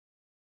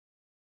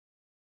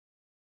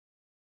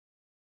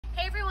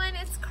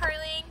it's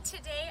Carling.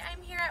 Today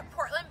I'm here at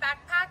Portland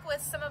Backpack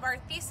with some of our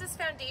Thesis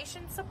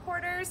Foundation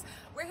supporters.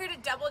 We're here to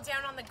double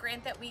down on the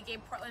grant that we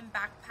gave Portland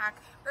Backpack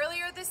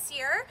earlier this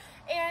year,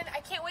 and I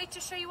can't wait to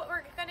show you what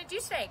we're going to do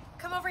today.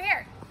 Come over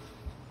here.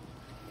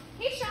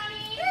 Hey,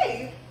 Shani.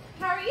 Hey.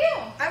 How are you?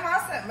 I'm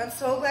awesome. I'm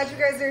so glad you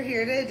guys are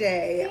here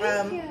today.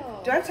 Thank you.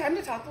 Do I have time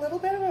to talk a little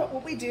bit about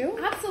what we do?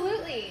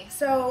 Absolutely.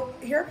 So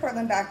here at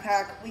Portland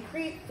Backpack, we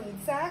create food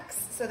sacks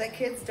so that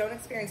kids don't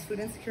experience food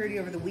insecurity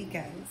over the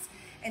weekends.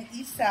 And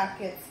each sack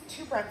gets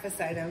 2 breakfast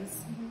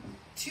items,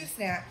 2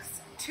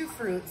 snacks, 2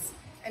 fruits,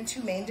 and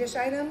 2 main dish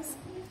items,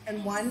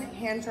 and 1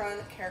 hand-drawn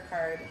care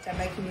card done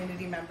by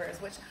community members,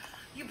 which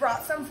you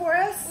brought some for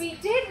us? We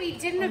did. We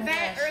did an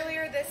event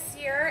earlier this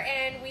year,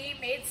 and we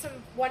made some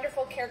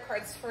wonderful care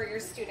cards for your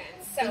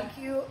students. So thank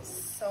you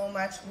so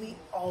much. We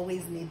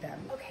always need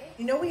them. Okay.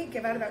 You know, we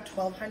give out about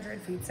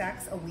 1,200 food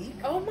sacks a week.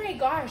 Oh my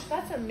gosh,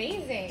 that's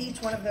amazing.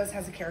 Each one of those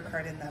has a care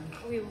card in them.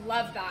 We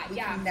love that. We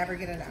can never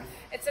get enough.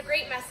 It's a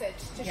great message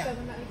to show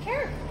them that we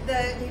care.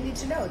 They need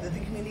to know that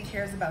the community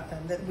cares about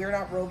them, that we're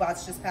not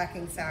robots just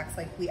packing sacks.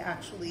 Like, we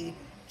actually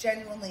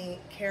genuinely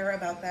care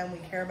about them. We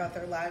care about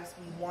their lives.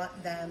 We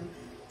want them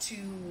to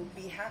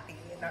be happy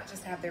and not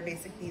just have their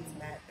basic needs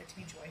met, but to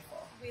be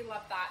joyful. We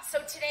love that. So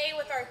today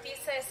with our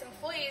Thesis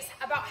employees,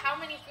 about how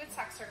many food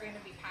sacks are going to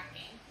be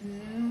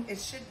packing? It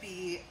should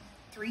be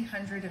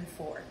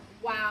 304.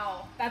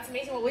 Wow, that's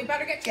amazing. Well, we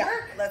better get to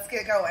work. Let's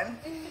get going.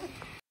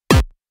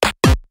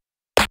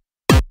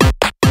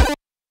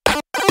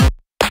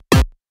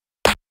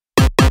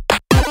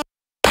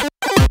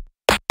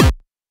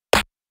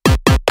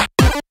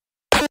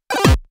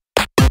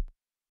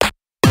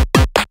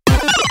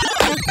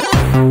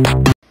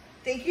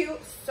 Thank you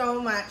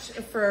so much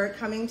for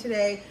coming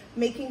today,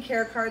 making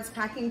care cards,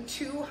 packing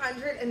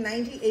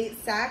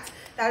 298 sacks.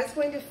 That is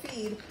going to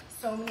feed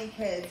so many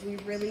kids. We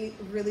really,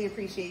 really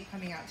appreciate you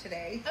coming out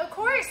today. Of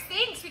course.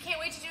 Thanks. We can't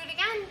wait to do it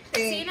again.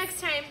 Thanks. See you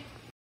next time.